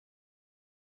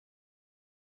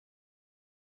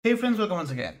ಹೇ friends, welcome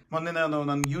once again. ಮೊನ್ನೆ ನಾನು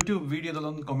ನನ್ನ ಯೂಟ್ಯೂಬ್ ವಿಡಿಯೋದಲ್ಲಿ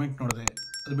ಒಂದು ಕಾಮೆಂಟ್ ನೋಡಿದೆ.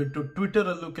 ಅದು ಬಿಟ್ಟು ಟ್ವಿಟರ್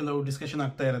ಅಲ್ಲೂ ಕೆಲವು ಡಿಸ್ಕಷನ್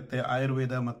ಆಗ್ತಾ ಇರುತ್ತೆ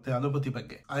ಆಯುರ್ವೇದ ಮತ್ತೆ ಅಲೋಪತಿ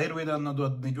ಬಗ್ಗೆ. ಆಯುರ್ವೇದ ಅನ್ನೋದು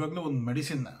ಅದು ನಿಜವಾಗ್ಲೂ ಒಂದು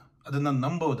ಮೆಡಿಸಿನ್, ಅದನ್ನ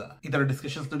ನಂಬಹುದಾ? ಈ ತರ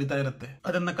ಡಿಸ್ಕಷನ್ಸ್ ನಡೀತಾ ಇರುತ್ತೆ.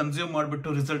 ಅದನ್ನ ಕನ್ಸ್ಯೂಮ್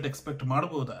ಮಾಡ್ಬಿಟ್ಟು ರಿಸಲ್ಟ್ ಎಕ್ಸ್ಪೆಕ್ಟ್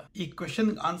ಮಾಡಬಹುದಾ? ಈ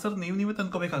ಕ್ವೆಶನ್ ಆನ್ಸರ್ ನೀವೇ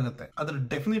ತಂದ್ಕೋಬೇಕಾಗತ್ತೆ. ಅದ್ರ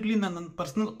ಡೆಫಿನೆಟ್ಲಿ ನನ್ನ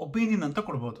ಪರ್ಸನಲ್ ಒಪಿನಿಯನ್ ಅಂತ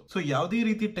ಕೊಡಬಹುದು. ಸೊ ಯಾವುದೇ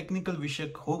ರೀತಿ ಟೆಕ್ನಿಕಲ್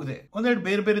ವಿಷಯಕ್ಕೆ ಹೋಗದೆ ಒಂದೆರಡು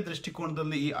ಬೇರೆ ಬೇರೆ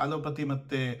ದೃಷ್ಟಿಕೋನದಲ್ಲಿ ಈ ಅಲೋಪತಿ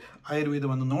ಮತ್ತೆ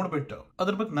ಆಯುರ್ವೇದವನ್ನು ನೋಡ್ಬಿಟ್ಟು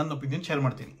ಅದ್ರ ಬಗ್ಗೆ ನನ್ನ ಒಪಿನಿಯನ್ ಶೇರ್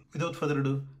ಮಾಡ್ತೀನಿ. Without further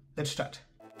do, let's start.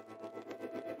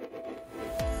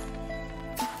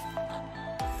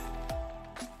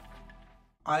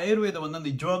 ಆಯುರ್ವೇದವನ್ನ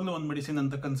ನಿಜವಾಗ್ಲೂ ಒಂದು ಮೆಡಿಸಿನ್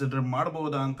ಅಂತ ಕನ್ಸಿಡರ್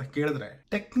ಮಾಡಬಹುದಾ ಅಂತ ಕೇಳಿದ್ರೆ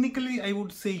technically I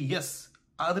would say yes.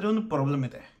 ಆದ್ರೆ ಒಂದು ಪ್ರಾಬ್ಲಮ್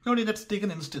ಇದೆ ನೋಡಿ. Let's take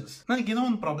an instance. ನನಗೆ ಏನೋ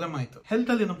ಒಂದು ಪ್ರಾಬ್ಲಮ್ ಆಯ್ತು, ಹೆಲ್ತ್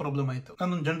ಅಲ್ಲಿ ಏನೋ ಪ್ರಾಬ್ಲಮ್ ಆಯ್ತು.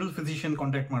 ನಾನು ಜನರಲ್ ಫಿಸಿಷಿಯನ್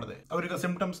ಕಾಂಟ್ಯಾಕ್ಟ್ ಮಾಡಿದೆ. ಅವ್ರಿಗೆ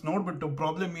ಸಿಂಪ್ಟಮ್ಸ್ ನೋಡ್ಬಿಟ್ಟು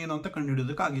ಪ್ರಾಬ್ಲಮ್ ಏನು ಅಂತ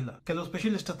ಕಂಡುಹಿಡಿಯೋದಕ್ಕಾಗಿಲ್ಲ. ಕೆಲವು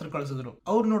ಸ್ಪೆಷಲಿಸ್ಟ್ ಹತ್ರ ಕಳಿಸಿದ್ರು,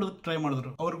 ಅವ್ರು ನೋಡೋದಕ್ಕೆ ಟ್ರೈ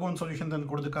ಮಾಡಿದ್ರು, ಅವ್ರಿಗೂ ಒಂದು ಸೊಲ್ಯೂಷನ್ ತಂದು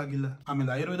ಕೊಡೋದಕ್ಕಾಗಿಲ್ಲ.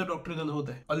 ಆಮೇಲೆ ಆಯುರ್ವೇದ ಡಾಕ್ಟರ್ ಇದ್ದಲ್ಲಿ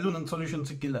ಹೋದೆ, ಅಲ್ಲೂ ನನ್ ಸೊಲ್ಯೂಷನ್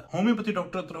ಸಿಕ್ಕಿಲ್ಲ. ಹೋಮಿಯೋಪತಿ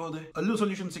ಡಾಕ್ಟರ್ ಹತ್ರ ಹೋದೆ, ಅಲ್ಲೂ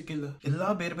ಸೊಲ್ಯೂಷನ್ ಸಿಕ್ಕಿಲ್ಲ. ಎಲ್ಲಾ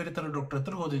ಬೇರೆ ಬೇರೆ ತರ ಡಾಕ್ಟರ್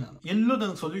ಹತ್ರ ಹೋದೆ, ನಾನು ಎಲ್ಲೂ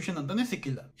ನನ್ ಸೊಲ್ಯೂಷನ್ ಅಂತಾನೆ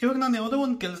ಸಿಕ್ಕಿಲ್ಲ. ಇವಾಗ ನಾನು ಯಾವುದೋ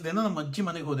ಒಂದು ಕೆಲಸದಿಂದ ನಮ್ಮ ಅಜ್ಜಿ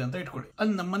ಮನೆಗೆ ಹೋದೆ ಅಂತ ಇಟ್ಕೊಳ್ಳಿ.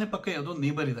 ಅಲ್ಲಿ ನಮ್ಮನೆ ಪಕ್ಕ ಯಾವುದೋ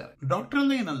ನೇಬರ್ ಇದ್ದಾರೆ, ಡಾಕ್ಟರ್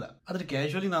ಅಲ್ಲೇ ಏನಲ್ಲ. ಆದ್ರೆ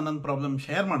ಕ್ಯಾಶುವಲಿ ನಾನು ನನ್ನ ಪ್ರಾಬ್ಲಮ್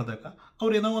ಶೇರ್ ಮಾಡಿದಾಗ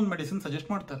ಅವ್ರು ಏನೋ ಒಂದು ಮೆಡಿಸಿನ್ ಸಜೆಸ್ಟ್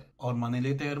ಮಾಡ್ತಾರೆ. ಅವ್ರ ಮನೇಲಿ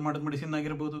ತಯಾರು ಮಾಡಿದ ಮೆಡಿಸಿನ್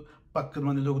ಆಗಿರ್ಬೋದು, ಪಕ್ಕದ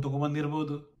ಮನೇಲಿ ಹೋಗಿ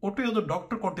ತಗೊಂಡ್ಬಂದಿರ್ಬೋದು. ಒಟ್ಟು ಯಾವ್ದು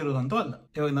ಡಾಕ್ಟರ್ ಕೊಟ್ಟಿರೋದಂತೂ ಅಲ್ಲ.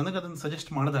 ಇವಾಗ ನನಗೆ ಅದನ್ನ ಸಜೆಸ್ಟ್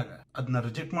ಮಾಡಿದಾಗ ಅದನ್ನ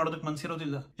ರಿಜೆಕ್ಟ್ ಮಾಡೋದಕ್ಕೆ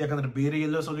ಮನ್ಸಿರೋದಿಲ್ಲ. ಯಾಕಂದ್ರೆ ಬೇರೆ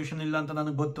ಎಲ್ಲೋ ಸೊಲ್ಯೂಷನ್ ಇಲ್ಲ ಅಂತ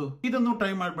ನನಗೆ ಗೊತ್ತು. ಇದನ್ನು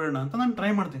ಟ್ರೈ ಮಾಡ್ಬೇಡ ಅಂತ ನಾನು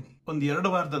ಟ್ರೈ ಮಾಡ್ತೀನಿ. ಒಂದ್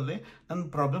 2 ವಾರದಲ್ಲೇ ನನ್ನ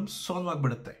ಪ್ರಾಬ್ಲಮ್ ಸಾಲ್ವ್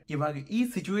ಆಗ್ಬಿಡುತ್ತೆ. ಇವಾಗ ಈ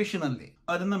ಸಿಚುವೇಶನ್ ಅಲ್ಲಿ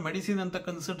ಅದನ್ನ ಮೆಡಿಸಿನ್ ಅಂತ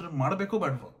ಕನ್ಸಿಡರ್ ಮಾಡಬೇಕು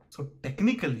ಬೇಡವೋ? ಸೊ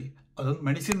ಟೆಕ್ನಿಕಲಿ ಅದೊಂದು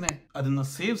ಮೆಡಿಸಿನ್, ಅದನ್ನ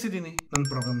ಸೇವಿಸಿದೀನಿ, ನನ್ನ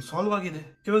ಪ್ರಾಬ್ಲಮ್ ಸಾಲ್ವ್ ಆಗಿದೆ.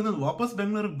 ಇವಾಗ ನಾನು ವಾಪಸ್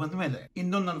ಬೆಂಗಳೂರಿಗೆ ಬಂದ ಮೇಲೆ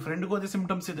ಇನ್ನೊಂದು ನನ್ನ ಫ್ರೆಂಡ್ಗೂ ಅದೇ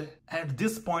ಸಿಂಪ್ಟಮ್ಸ್ ಇದೆ. At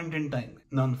this point in time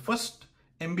ನಾನು ಫಸ್ಟ್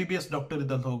MBBS ಡಾಕ್ಟರ್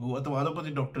ಇದ್ದಲ್ಲಿ ಹೋಗು, ಅಥವಾ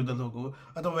ಅಲೋಪತಿ ಡಾಕ್ಟರ್ ಇದ್ದಲ್ಲಿ ಹೋಗು,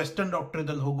 ಅಥವಾ ವೆಸ್ಟರ್ನ್ ಡಾಕ್ಟರ್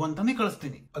ಇದ್ದಲ್ಲಿ ಹೋಗು ಅಂತಾನೆ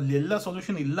ಕಳಿಸ್ತೀನಿ. ಅಲ್ಲಿ ಎಲ್ಲ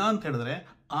ಸೊಲ್ಯೂಷನ್ ಇಲ್ಲ ಅಂತ ಹೇಳಿದ್ರೆ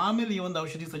ಆಮೇಲೆ ಈ ಒಂದು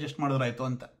ಔಷಧಿ ಸಜೆಸ್ಟ್ ಮಾಡೋರಾಯ್ತು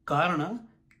ಅಂತ. ಕಾರಣ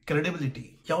ಕ್ರೆಡಿಬಿಲಿಟಿ.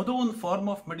 ಯಾವುದೋ ಒಂದು ಫಾರ್ಮ್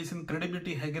ಆಫ್ ಮೆಡಿಸಿನ್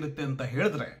ಕ್ರೆಡಿಬಿಲಿಟಿ ಹೇಗಿರುತ್ತೆ ಅಂತ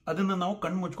ಹೇಳಿದ್ರೆ ಅದನ್ನ ನಾವು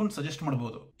ಕಣ್ಣು ಮುಚ್ಕೊಂಡು ಸಜೆಸ್ಟ್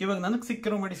ಮಾಡಬಹುದು. ಇವಾಗ ನನಗೆ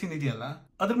ಸಿಕ್ಕಿರೋ ಮೆಡಿಸಿನ್ ಇದೆಯಲ್ಲ,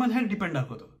 ಅದ್ರ ಮೇಲೆ ಹೇಗೆ ಡಿಪೆಂಡ್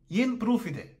ಆಗೋದು? ಏನ್ ಪ್ರೂಫ್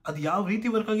ಇದೆ? ಅದು ಯಾವ ರೀತಿ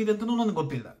ವರ್ಕ್ ಆಗಿದೆ ಅಂತ ನನಗೆ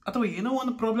ಗೊತ್ತಿಲ್ಲ. ಅಥವಾ ಏನೋ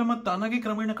ಒಂದು ಪ್ರಾಬ್ಲಮ್ ಅದು ತಾನಾಗಿ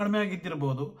ಕ್ರಮೇಣ ಕಡಿಮೆ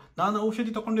ಆಗಿದ್ದಿರಬಹುದು. ನಾನು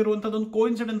ಔಷಧಿ ತಗೊಂಡಿರುವಂತದ್ದೊಂದು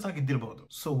ಕೋಇನ್ಸಿಡೆನ್ಸ್ ಆಗಿದ್ದಿರಬಹುದು.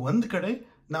 ಸೊ ಒಂದ್ ಕಡೆ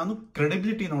ನಾನು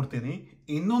ಕ್ರೆಡಿಬಿಲಿಟಿ ನೋಡ್ತೀನಿ,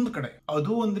 ಇನ್ನೊಂದು ಕಡೆ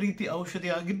ಅದು ಒಂದ್ ರೀತಿ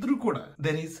ಔಷಧಿ ಆಗಿದ್ರು ಕೂಡ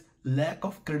there is lack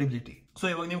of credibility. So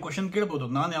ಇವಾಗ ನೀವು ಕ್ವಶನ್ ಕೇಳಬಹುದು,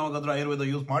 ನಾನು ಯಾವಾಗಾದ್ರೂ ಆಯುರ್ವೇದ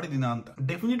ಯೂಸ್ ಮಾಡಿದೀನಾ ಅಂತ.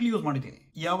 ಡೆಫಿನೆಟ್ಲಿ ಯೂಸ್ ಮಾಡಿದ್ದೀನಿ.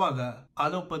 ಯಾವಾಗ?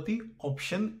 ಅಲೋಪತಿ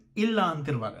ಆಪ್ಷನ್ ಇಲ್ಲ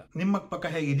ಅಂತಿರುವಾಗ. ನಿಮ್ಮ ಪಕ್ಕ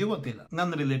ಹೇಗಿದೆಯೋ ಗೊತ್ತಿಲ್ಲ.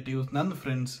 ನನ್ನ ರಿಲೇಟಿವ್ಸ್, ನನ್ನ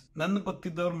ಫ್ರೆಂಡ್ಸ್, ನನ್ನ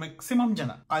ಗೊತ್ತಿದ್ದವ್ರು ಮ್ಯಾಕ್ಸಿಮಮ್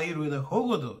ಜನ ಆಯುರ್ವೇದ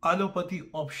ಹೋಗೋದು ಅಲೋಪತಿ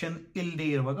ಆಪ್ಷನ್ ಇಲ್ಲದೆ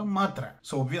ಇರುವಾಗ ಮಾತ್ರ.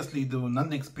 ಸೊ ಒಬ್ವಿಯಸ್ಲಿ ಇದು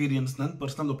ನನ್ನ ಎಕ್ಸ್ಪೀರಿಯನ್ಸ್, ನನ್ನ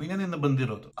ಪರ್ಸನಲ್ ಒಪಿನಿಯನ್ ಇಂದ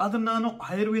ಬಂದಿರೋದು. ಅದನ್ನ ನಾನು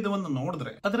ಆಯುರ್ವೇದವನ್ನು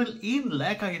ನೋಡಿದ್ರೆ ಅದರಲ್ಲಿ ಏನ್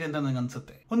ಲ್ಯಾಕ್ ಆಗಿದೆ ಅಂತ ನನಗೆ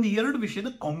ಅನ್ಸುತ್ತೆ. ಒಂದು 2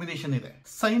 ವಿಷಯದ ಕಾಂಬಿನೇಷನ್ ಇದೆ: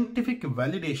 ಸೈಂಟಿಫಿಕ್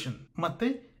ವ್ಯಾಲಿಡೇಷನ್ ಮತ್ತೆ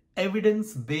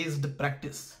ಎವಿಡೆನ್ಸ್ ಬೇಸ್ಡ್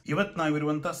ಪ್ರಾಕ್ಟೀಸ್. ಇವತ್ತು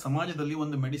ನಾವಿರುವಂತಹ ಸಮಾಜದಲ್ಲಿ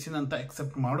ಒಂದು ಮೆಡಿಸಿನ್ ಅಂತ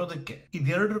ಅಕ್ಸೆಪ್ಟ್ ಮಾಡೋದಕ್ಕೆ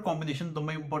ಇದೆರಡರ ಕಾಂಬಿನೇಷನ್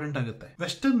ತುಂಬಾ ಇಂಪಾರ್ಟೆಂಟ್ ಆಗುತ್ತೆ.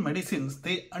 Western medicines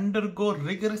they undergo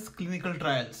rigorous clinical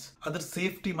trials. ಅದರ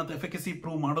ಸೇಫ್ಟಿ ಮತ್ತೆ ಎಫಿಕಸಿ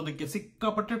ಪ್ರೂವ್ ಮಾಡೋದಕ್ಕೆ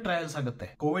ಸಿಕ್ಕಾಪಟ್ಟೆ ಟ್ರಯಲ್ಸ್ ಆಗುತ್ತೆ.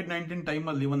 ಕೋವಿಡ್-19 ಟೈಮ್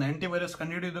ಅಲ್ಲಿ ಒಂದು ಆಂಟಿವೈರಸ್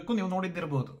ಕಂಡುಹಿಡಿಯೋದಕ್ಕೂ ನೀವು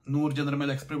ನೋಡಿದ್ದಿರಬಹುದು. 100 ಜನರ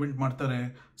ಮೇಲೆ ಎಕ್ಸ್ಪೆರಿಮೆಂಟ್ ಮಾಡ್ತಾರೆ,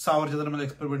 1000 ಜನರ ಮೇಲೆ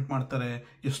ಎಕ್ಸ್ಪೆರಿಮೆಂಟ್ ಮಾಡ್ತಾರೆ,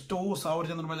 ಎಷ್ಟೋ 1000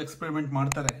 ಜನರ ಮೇಲೆ ಎಕ್ಸ್ಪೆರಿಮೆಂಟ್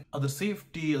ಮಾಡ್ತಾರೆ. ಅದ್ರ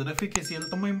ಸೇಫ್ಟಿ, ಅದರ ಎಫಿಕಸಿ ಎಲ್ಲ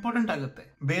ತುಂಬಾ ಇಂಪಾರ್ಟೆಂಟ್ ಆಗುತ್ತೆ.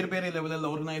 ಬೇರೆ ಬೇರೆ ಲೆವೆಲ್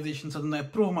ಅಲ್ಲಿ ಆರ್ಗನೈಸೇಷನ್ಸ್ ಅದನ್ನ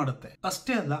ಅಪ್ರೂವ್ ಮಾಡುತ್ತೆ.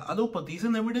 ಅಷ್ಟೇ ಅಲ್ಲ, Allopathy is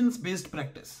an evidence-based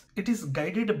practice. It is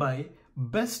guided by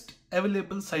best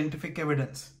available scientific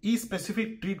evidence. ಈ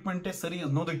ಸ್ಪೆಸಿಫಿಕ್ ಟ್ರೀಟ್ಮೆಂಟ್ ಸರಿ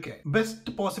ಅನ್ನೋದಕ್ಕೆ ಬೆಸ್ಟ್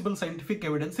ಪಾಸಿಬಲ್ ಸೈಂಟಿಫಿಕ್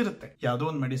ಎವಿಡೆನ್ಸ್ ಇರುತ್ತೆ. ಯಾವುದೋ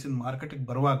ಒಂದು ಮೆಡಿಸಿನ್ ಮಾರ್ಕೆಟ್ಗೆ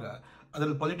ಬರುವಾಗ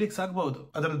ಅದ್ರಲ್ಲಿ ಪಾಲಿಟಿಕ್ಸ್ ಆಗಬಹುದು,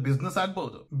 ಅದರಲ್ಲಿ ಬಿಸ್ನೆಸ್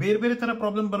ಆಗಬಹುದು, ಬೇರೆ ಬೇರೆ ತರ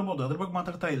ಪ್ರಾಬ್ಲಮ್ ಬರಬಹುದು. ಅದ್ರ ಬಗ್ಗೆ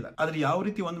ಮಾತಾಡ್ತಾ ಇಲ್ಲ. ಆದ್ರೆ ಯಾವ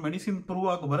ರೀತಿ ಒಂದು ಮೆಡಿಸಿನ್ ಪ್ರೂವ್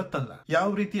ಆಗಿ ಬರುತ್ತಲ್ಲ, ಯಾವ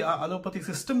ರೀತಿ ಆ ಅಲೋಪತಿ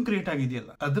ಸಿಸ್ಟಮ್ ಕ್ರಿಯೇಟ್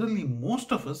ಆಗಿದೆಯಲ್ಲ, ಅದರಲ್ಲಿ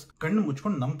ಮೋಸ್ಟ್ ಆಫ್ ಅಸ್ ಕಣ್ಣು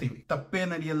ಮುಚ್ಕೊಂಡು ನಂಬ್ತೀವಿ. ತಪ್ಪೇ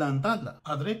ನಡೆಯಲ್ಲ ಅಂತ ಅಲ್ಲ,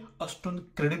 ಆದ್ರೆ ಅಷ್ಟೊಂದು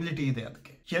ಕ್ರೆಡಿಬಿಲಿಟಿ ಇದೆ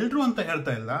ಅದಕ್ಕೆ. ಎಲ್ರು ಅಂತ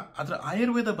ಹೇಳ್ತಾ ಇಲ್ಲ, ಆದ್ರೆ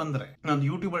ಆಯುರ್ವೇದ ಬಂದ್ರೆ ನಾನು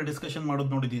ಯೂಟ್ಯೂಬ್ ಅಲ್ಲಿ ಡಿಸ್ಕಷನ್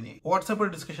ಮಾಡೋದು ನೋಡಿದೀನಿ, ವಾಟ್ಸ್ಆಪ್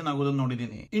ಅಲ್ಲಿ ಡಿಸ್ಕಷನ್ ಆಗೋದನ್ನ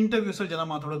ನೋಡಿದೀನಿ, ಇಂಟರ್ವ್ಯೂಸ್ ಅಲ್ಲಿ ಜನ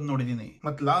ಮಾತಾಡೋದು ನೋಡಿದೀನಿ.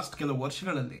 ಮತ್ತೆ ಲಾಸ್ಟ್ ಕೆಲವು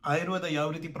ವರ್ಷಗಳಲ್ಲಿ ಆಯುರ್ವೇದ ಯಾವ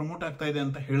ರೀತಿ ಪ್ರಮೋಟ್ ಆಗ್ತಾ ಇದೆ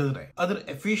ಅಂತ ಹೇಳಿದ್ರೆ ಅದ್ರ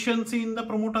ಎಫಿಷಿಯನ್ಸಿಯಿಂದ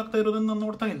ಪ್ರಮೋಟ್ ಆಗ್ತಾ ಇರೋದನ್ನ ನಾನು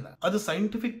ನೋಡ್ತಾ ಇಲ್ಲ. ಅದು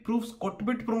ಸೈಂಟಿಫಿಕ್ ಪ್ರೂಫ್ಸ್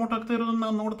ಕೊಟ್ಬಿಟ್ಟು ಪ್ರಮೋಟ್ ಆಗ್ತಾ ಇರೋದನ್ನ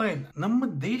ನಾವು ನೋಡ್ತಾ ಇಲ್ಲ. ನಮ್ಮ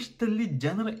ದೇಶದಲ್ಲಿ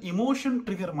ಜನರ ಇಮೋಷನ್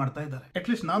ಟ್ರಿಗರ್ ಮಾಡ್ತಾ ಇದ್ದಾರೆ.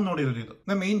 ಅಟ್ಲೀಸ್ಟ್ ನಾನು ನೋಡಿರೋದು ಇದು.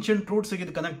 ನಮ್ಮ ಏನ್ಷಿಯಂಟ್ ರೂಟ್ಸ್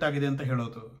ಇದು ಕನೆಕ್ಟ್ ಆಗಿದೆ ಅಂತ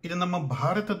ಹೇಳೋದು, ಇದು ನಮ್ಮ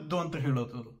ಭಾರತದ್ದು ಅಂತ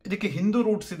ಹೇಳೋದು, ಇದಕ್ಕೆ ಹಿಂದೂ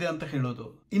ರೂಟ್ಸ್ ಇದೆ ಅಂತ ಹೇಳೋದು,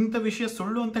 ಇಂಥ ವಿಷಯ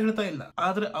ಸುಳ್ಳು ಅಂತ ಹೇಳ್ತಾ ಇಲ್ಲ.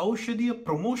 ಆದ್ರೆ ಔಷಧಿಯ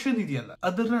ಪ್ರಮೋಷನ್ ಇದೆಯಲ್ಲ,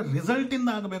 ಅದರ ರಿಸಲ್ಟ್ ಇಂದ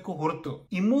ಆಗಬೇಕು ಹೊರತು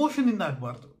ಇಮೋಷನ್ ಇಂದ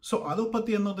ಆಗಬಾರ್ದು. ಸೊ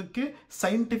ಅಲೋಪತಿ ಅನ್ನೋದಕ್ಕೆ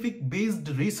ಸೈಂಟಿಫಿಕ್ ಬೇಸ್ಡ್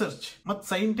ರಿಸರ್ಚ್ ಮತ್ತು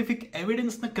ಸೈಂಟಿಫಿಕ್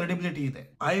ಎವಿಡೆನ್ಸ್ ನ ಕ್ರೆಡಿಬಿಲಿಟಿ ಇದೆ.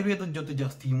 ಆಯುರ್ವೇದದ ಜೊತೆ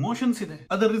ಜಾಸ್ತಿ ಇಮೋಷನ್ಸ್ ಇದೆ.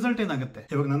 ಅದರ ರಿಸಲ್ಟ್ ಏನಾಗುತ್ತೆ?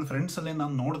 ಇವಾಗ ನನ್ನ ಫ್ರೆಂಡ್ಸ್ ಅಲ್ಲೇ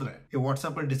ನಾನು ನೋಡಿದ್ರೆ ಈ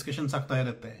ವಾಟ್ಸ್ಆಪ್ ಅಲ್ಲಿ ಡಿಸ್ಕಷನ್ಸ್ ಆಗ್ತಾ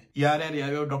ಇರುತ್ತೆ. ಯಾರ್ಯಾರು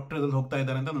ಯಾವ್ಯಾವ ಡಾಕ್ಟರ್ ಅಲ್ಲಿ ಹೋಗ್ತಾ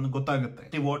ಇದ್ದಾರೆ ಅಂತ ನನಗೆ ಗೊತ್ತಾಗುತ್ತೆ.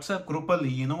 ಈ ವಾಟ್ಸ್ಆಪ್ ಗ್ರೂಪ್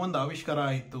ಅಲ್ಲಿ ಏನೋ ಒಂದು ಆವಿಷ್ಕಾರ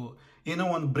ಆಯ್ತು, ಏನೋ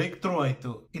ಒಂದು ಬ್ರೇಕ್ ಥ್ರೂ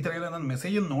ಆಯ್ತು, ಈ ತರ ಎಲ್ಲ ನನ್ನ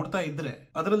ಮೆಸೇಜ್ ನೋಡ್ತಾ ಇದ್ರೆ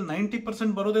ಅದರಲ್ಲಿ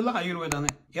 90% ಬರೋದೆಲ್ಲ ಆಯುರ್ವೇದಾನೆ.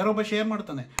 ಯಾರೊಬ್ಬ ಶೇರ್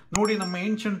ಮಾಡ್ತಾನೆ, ನೋಡಿ ನಮ್ಮ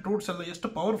ಏನ್ಷಿಯಂಟ್ ರೂಟ್ಸ್ ಎಲ್ಲ ಎಷ್ಟು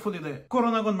ಪವರ್ಫುಲ್ ಇದೆ,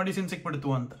 ಕೊರೋನಾಗ ಒಂದು ಮೆಡಿಸಿನ್ ಸಿಕ್ಬಿಡ್ತು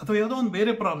ಅಂತ, ಅಥವಾ ಯಾವುದೋ ಒಂದು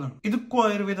ಬೇರೆ ಪ್ರಾಬ್ಲಮ್, ಇದಕ್ಕೂ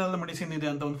ಆಯುರ್ವೇದದ ಮೆಡಿಸಿನ್ ಇದೆ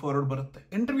ಅಂತ ಒಂದು ಫಾರ್ವರ್ಡ್ ಬರುತ್ತೆ.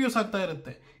 ಇಂಟರ್ವ್ಯೂಸ್ ಆಗ್ತಾ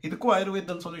ಇರುತ್ತೆ, ಇದಕ್ಕೂ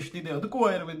ಆಯುರ್ವೇದದಲ್ಲಿ ಸೊಲ್ಯೂಷನ್ ಇದೆ, ಅದಕ್ಕೂ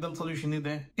ಆಯುರ್ವೇದದಲ್ಲಿ ಸೊಲ್ಯೂಷನ್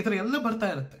ಇದೆ, ಈ ತರ ಎಲ್ಲ ಬರ್ತಾ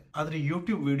ಇರುತ್ತೆ. ಆದ್ರೆ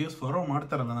ಯೂಟ್ಯೂಬ್ ವಿಡಿಯೋಸ್ ಫಾರ್ವರ್ಡ್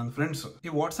ಮಾಡ್ತಾರಲ್ಲ ನನ್ನ ಫ್ರೆಂಡ್ಸ್,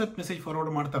 ಈ ವಾಟ್ಸ್ಆಪ್ ಮೆಸೇಜ್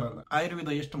ಫಾರ್ವರ್ಡ್ ಮಾಡ್ತಾರಲ್ಲ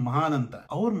ಆಯುರ್ವೇದ ಎಷ್ಟು ಮಹಾನ್ ಅಂತ,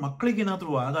 ಅವ್ರ ಮಕ್ಕಳಿಗೆ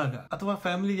ಏನಾದ್ರು ಆದಾಗ ಅಥವಾ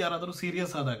ಫ್ಯಾಮಿಲಿ ಯಾರಾದ್ರೂ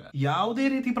ಸೀರಿಯಸ್ ಆದಾಗ ಯಾವುದೇ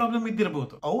ರೀತಿ ಪ್ರಾಬ್ಲಮ್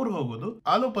ಇದ್ದಿರಬಹುದು, ಅವ್ರು ಹೋಗೋದು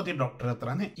ಆಲೋಪತಿ ಡಾಕ್ಟರ್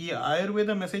ಹತ್ರನೇ. ಈ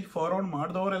Ayurveda message forward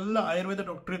ಮಾಡಿದವರೆಲ್ಲ Ayurveda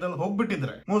doctor ಇದ್ರಲ್ಲಿ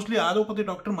ಹೋಗ್ಬಿಟ್ಟಿದ್ರೆ ಮೋಸ್ಟ್ಲಿ ಆಲೋಪತಿ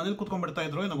ಡಾಕ್ಟರ್ ಮನೇಲಿ ಕುತ್ಕೊಂಡ್ಬಿಡ್ತಾ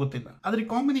ಇದ್ರು ಏನೋ ಗೊತ್ತಿಲ್ಲ. ಆದ್ರೆ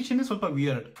ಕಾಂಬಿನೇಷನ್ ಸ್ವಲ್ಪ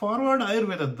ವಿಯರ್ಡ್. ಫಾರ್ವರ್ಡ್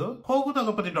ಆಯುರ್ವೇದದ್ದು, ಹೋಗೋದು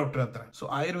ಅಲೋಪತಿ ಡಾಕ್ಟರ್ ಹತ್ರ. ಸೊ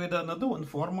ಆಯುರ್ವೇದ ಅನ್ನೋದು ಒಂದು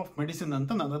ಫಾರ್ಮ್ ಆಫ್ ಮೆಡಿಸಿನ್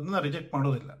ಅಂತ ನಾನು ಅದನ್ನ ರಿಜೆಕ್ಟ್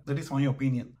ಮಾಡೋದಿಲ್ಲ. That is my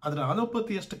opinion. ಆದ್ರೆ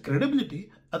ಆಲೋಪತಿ ಅಷ್ಟು ಕ್ರೆಡಿಬಿಲಿಟಿ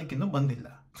ಅದಕ್ಕಿನ್ನೂ ಬಂದಿಲ್ಲ.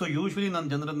 ಸೊ ಯೂಶಲಿ ನಾನು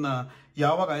ಜನರನ್ನ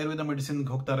ಯಾವಾಗ ಆಯುರ್ವೇದ ಮೆಡಿಸಿನ್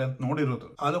ಹೋಗ್ತಾರೆ ಅಂತ ನೋಡಿರೋದು,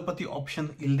 ಆಲೋಪತಿ ಆಪ್ಷನ್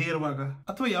ಇಲ್ಲದೆ ಇರುವಾಗ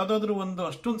ಅಥವಾ ಯಾವ್ದಾದ್ರು ಒಂದು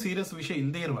ಅಷ್ಟೊಂದು ಸೀರಿಯಸ್ ವಿಷಯ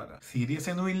ಇಲ್ಲದೆ ಇರುವಾಗ. ಸೀರಿಯಸ್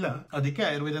ಏನೂ ಇಲ್ಲ ಅದಕ್ಕೆ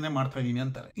ಆಯುರ್ವೇದನೇ ಮಾಡ್ತಾ ಇದೀನಿ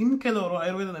ಅಂತಾರೆ. ಇನ್ ಕೆಲವರು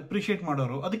ಆಯುರ್ವೇದನ ಅಪ್ರಿಶಿಯೇಟ್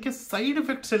ಮಾಡೋರು ಅದಕ್ಕೆ ಸೈಡ್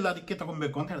ಎಫೆಕ್ಟ್ಸ್ ಎಲ್ಲ ಅದಕ್ಕೆ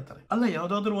ತಗೊಬೇಕು ಅಂತ ಹೇಳ್ತಾರೆ. ಅಲ್ಲ,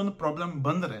 ಯಾವ್ದಾದ್ರು ಒಂದು ಪ್ರಾಬ್ಲಮ್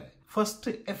ಬಂದ್ರೆ ಫಸ್ಟ್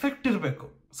ಎಫೆಕ್ಟ್ ಇರಬೇಕು.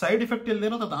 ಸೈಡ್ ಎಫೆಕ್ಟ್ ಇಲ್ಲದೆ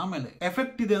ಇರೋದು ಅದು ಆಮೇಲೆ.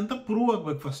 ಎಫೆಕ್ಟ್ ಇದೆ ಅಂತ ಪ್ರೂವ್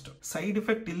ಆಗ್ಬೇಕು ಫಸ್ಟ್. ಸೈಡ್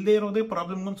ಎಫೆಕ್ಟ್ ಇಲ್ಲದೆ ಇರೋದೇ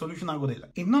ಪ್ರಾಬ್ಲಮ್ ಒಂದು ಸೊಲ್ಯೂಷನ್ ಆಗೋದಿಲ್ಲ.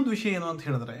 ಇನ್ನೊಂದು ವಿಷಯ ಏನು ಅಂತ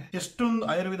ಹೇಳಿದ್ರೆ, ಎಷ್ಟೊಂದು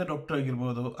ಆಯುರ್ವೇದ ಡಾಕ್ಟರ್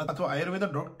ಆಗಿರ್ಬೋದು ಅಥವಾ ಆಯುರ್ವೇದ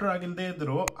ಡಾಕ್ಟರ್ ಆಗಿಲ್ಲದೆ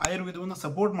ಇದ್ರು ಆಯುರ್ವೇದವನ್ನ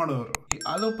ಸಪೋರ್ಟ್ ಮಾಡೋರು ಈ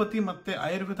ಆಲೋಪತಿ ಮತ್ತೆ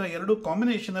ಆಯುರ್ವೇದ ಎರಡು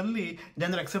ಕಾಂಬಿನೇಷನ್ ಅಲ್ಲಿ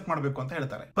ಜನರು ಅಕ್ಸೆಪ್ಟ್ ಮಾಡಬೇಕು ಅಂತ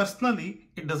ಹೇಳ್ತಾರೆ. Personally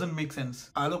it doesn't make sense.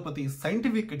 Allopathy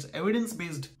scientific, it's evidence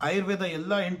based. Ayurveda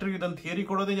ಎಲ್ಲ ಇಂಟರ್ವ್ಯೂದಲ್ಲಿ ಥಿಯರಿ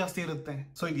ಕೊಡೋದೇ ಜಾಸ್ತಿ ಇರುತ್ತೆ.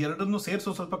 ಸೊ ಇದು ಎರಡನ್ನು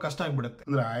ಸೇರಿಸೋ ಸ್ವಲ್ಪ ಕಷ್ಟ ಆಗ್ಬಿಡುತ್ತೆ.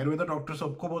 ಅಂದ್ರೆ ಆಯುರ್ವೇದ ಡಾಕ್ಟರ್ಸ್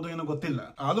ಒಪ್ಕೋಬಹುದು ಏನೋ ಗೊತ್ತಿಲ್ಲ,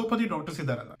 ಆಲೋಪತಿ ಡಾಕ್ಟರ್ಸ್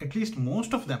ಇದಾರಲ್ಲ at least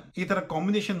most of them ಈ ತರ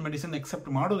ಕಾಂಬಿನೇಷನ್ ಮೆಡಿಸಿನ್ ಎಕ್ಸೆಪ್ಟ್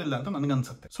ಮಾಡೋದಿಲ್ಲ ಅಂತ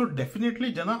ನನಗನ್ಸುತ್ತೆ. ಸೊ ಡೆಫಿನೆಟ್ಲಿ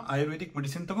ಜನ ಆಯುರ್ವೇದಿಕ್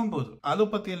ಮೆಡಿಸಿನ್ ತಗೊಬಹುದು.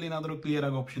 ಆಲೋಪತಿಯಲ್ಲಿ ಏನಾದ್ರೂ ಕ್ಲಿಯರ್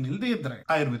ಆಗಿ ಆಪ್ಷನ್ ಇಲ್ಲದೆ ಇದ್ರೆ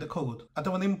ಆಯುರ್ವೇದಕ್ಕೆ ಹೋಗೋದು.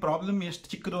 ಅಥವಾ ನಿಮ್ ಪ್ರಾಬ್ಲಮ್ ಎಷ್ಟು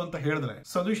ಚಿಕ್ಕದು ಅಂತ ಹೇಳಿದ್ರೆ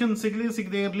ಸೊಲ್ಯೂಷನ್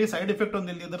ಸಿಗದೆ ಇರಲಿ, ಸೈಡ್ ಎಫೆಕ್ಟ್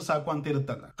ಒಂದು ಇಲ್ಲದಿದ್ರೆ ಸಾಕು ಅಂತ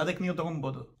ಇರುತ್ತಲ್ಲ, ಅದಕ್ಕೆ ನೀವು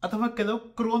ತಗೊಬಹುದು. ಅಥವಾ ಕೆಲವು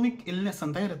ಕ್ರೋನಿಕ್ ಇಲ್ನೆಸ್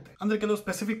ಅಂತ ಇರುತ್ತೆ, ಅಂದ್ರೆ ಕೆಲವು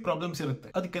ಸ್ಪೆಸಿಫಿಕ್ ಪ್ರಾಬ್ಲಮ್ಸ್ ಇರುತ್ತೆ.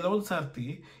 ಅದು ಕೆಲವೊಂದು ಸಾರ್ತಿ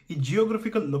ಈ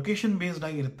ಜಿಯೋಗ್ರಫಿಕಲ್ ಲೊಕೇಶನ್ ಬೇಸ್ಡ್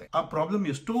ಆಗಿರುತ್ತೆ. ಆ ಪ್ರಾಬ್ಲಮ್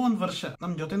ಎಷ್ಟೋ ಒಂದು ವರ್ಷ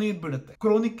ನಮ್ ಜೊತೆನೇ ಇದ್ಬಿಡುತ್ತೆ.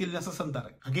 ಕ್ರೋನಿಕ್ ಇಲ್ನೆಸಸ್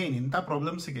ಅಂತಾರೆ. ಅಗೇನ್ ಇಂಥ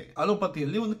ಪ್ರಾಬ್ಲಮ್ಸ್ ಗೆ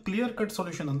ಆಲೋಪತಿಯಲ್ಲಿ ಒಂದು ಕ್ಲಿಯರ್ ಕಟ್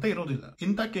ಸೊಲ್ಯೂಷನ್ ಅಂತ ಇರೋದಿಲ್ಲ.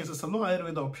 ಇಂಥ ಕೇಸಸ್ ಅಲ್ಲೂ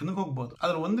ಆಯುರ್ವೇದ ಆಪ್ಷನ್ ಹೋಗಬಹುದು.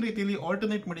 ಆದ್ರೆ ಒಂದ್ ರೀತಿಯಲ್ಲಿ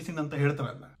ಆಲ್ಟರ್ನೇಟ್ ಮೆಡಿಸಿನ್ ಅಂತ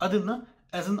ಹೇಳ್ತಾರಲ್ಲ, ಅದನ್ನ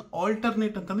ಆಸ್ ಅನ್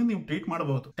ಆಲ್ಟರ್ನೇಟ್ ಅಂತಾನೆ ನೀವು ಟ್ರೀಟ್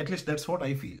ಮಾಡಬಹುದು. At least that's what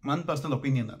I feel. ನನ್ನ ಪರ್ಸನಲ್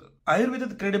ಒಪಿನಿಯನ್ ಅದು.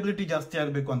 ಆಯುರ್ವೇದದ ಕ್ರೆಡಿಬಿಲಿಟಿ ಜಾಸ್ತಿ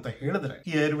ಆಗಬೇಕು ಅಂತ ಹೇಳಿದ್ರೆ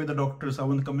ಈ ಆಯುರ್ವೇದ ಡಾಕ್ಟರ್ಸ್ ಆ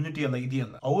ಒಂದು ಕಮ್ಯುನಿಟಿ ಎಲ್ಲ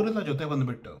ಇದೆಯಲ್ಲ, ಅವರೆಲ್ಲ ಜೊತೆ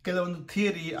ಬಂದ್ಬಿಟ್ಟು ಕೆಲವೊಂದು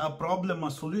ಥಿಯರಿ, ಆ ಪ್ರಾಬ್ಲಮ್,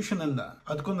 ಆ ಸೊಲ್ಯೂಷನ್ ಎಲ್ಲ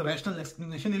ಅದಕ್ಕೊಂದು ರ್ಯಾಷನಲ್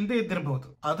ಎಕ್ಸ್ಪ್ಲನೇಷನ್ ಇಲ್ಲದೆ ಇದ್ದಿರಬಹುದು.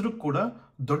 ಆದ್ರೂ ಕೂಡ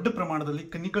ದೊಡ್ಡ ಪ್ರಮಾಣದಲ್ಲಿ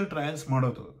ಕ್ಲಿನಿಕಲ್ ಟ್ರಯಲ್ಸ್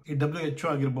ಮಾಡೋದು, ಈ WHO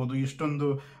ಆಗಿರ್ಬೋದು, ಇಷ್ಟೊಂದು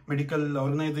ಮೆಡಿಕಲ್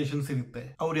ಆರ್ಗನೈಸೇಷನ್ಸ್ ಇರುತ್ತೆ,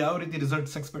 ಅವ್ರು ಯಾವ ರೀತಿ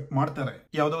ರಿಸಲ್ಟ್ಸ್ ಎಕ್ಸ್ಪೆಕ್ಟ್ ಮಾಡ್ತಾರೆ,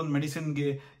 ಯಾವ್ದೋ ಒಂದು ಮೆಡಿಸಿನ್ಗೆ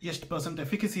ಎಷ್ಟು %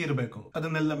 ಎಫಿಕಸಿ ಇರಬೇಕು,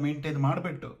 ಅದನ್ನೆಲ್ಲ ಮೇಂಟೈನ್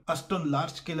ಮಾಡಿಬಿಟ್ಟು ಅಷ್ಟೊಂದು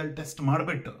ಲಾರ್ಜ್ ಸ್ಕೇಲ್ ಅಲ್ಲಿ ಟೆಸ್ಟ್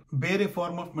ಮಾಡಿಬಿಟ್ಟು ಬೇರೆ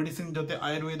ಫಾರ್ಮ್ ಆಫ್ ಮೆಡಿಸಿನ್ ಜೊತೆ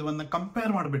ಆಯುರ್ವೇದವನ್ನ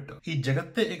ಕಂಪೇರ್ ಮಾಡಿಬಿಟ್ಟು ಈ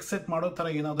ಜಗತ್ತೇ ಎಕ್ಸೆಪ್ಟ್ ಮಾಡೋ ತರ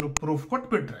ಏನಾದ್ರು ಪ್ರೂಫ್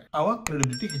ಕೊಟ್ಬಿಟ್ರೆ ಅವಾಗ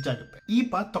ಕ್ರೆಡಿಬಿಲಿಟಿ ಹೆಚ್ಚಾಗುತ್ತೆ. ಈ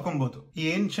ಪಾತ್ ತಗೊಬಹುದು. ಈ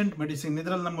ಏನ್ಷಂಟ್ ಮೆಡಿಸಿನ್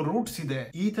ಇದ್ರಲ್ಲಿ ನಮ್ಮ ರೂಟ್ಸ್ ಇದೆ,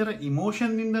 ಈ ತರ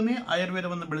ಇಮೋಷನ್ ನಿಂದನೇ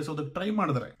ಆಯುರ್ವೇದವನ್ನು ಬೆಳೆಸೋದಕ್ಕೆ ಟ್ರೈ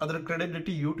ಮಾಡಿದ್ರೆ ಅದರ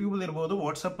ಕ್ರೆಡಿಬಿಲಿಟಿ ಯೂಟ್ಯೂಬ್ ಅಲ್ಲಿ ಇರಬಹುದು,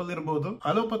 ವಾಟ್ಸ್ಆಪ್ ಅಲ್ಲಿ ಇರಬಹುದು.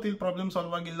 ಆಲೋಪತಿ ಪ್ರಾಬ್ಲಮ್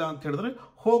ಸಾಲ್ವ್ ಆಗಿಲ್ಲ ಅಂತ ಹೇಳಿದ್ರೆ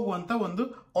ಹೋಗುವಂತ ಒಂದು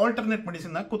ಆಲ್ಟರ್ನೇಟ್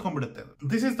ಮೆಡಿಸಿನ್ ಆಗಿ ಕೂತ್ಕೊಂಡ್ಬಿಡುತ್ತೆ.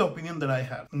 This is the opinion that I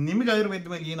have. ನಿಮಗೆ ಆಯುರ್ವೇದ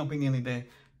ಮೇಲೆ ಏನು ಒಪಿನಿಯನ್ ಇದೆ?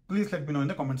 Please let me no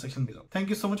in the comment section below.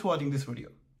 Thank you so much for watching this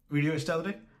video. Video ಇಷ್ಟ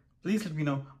ಆದರೆ please let me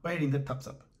know by hitting that thumbs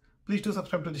up. Please do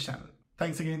subscribe to this channel.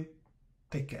 Thanks again.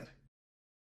 Take care.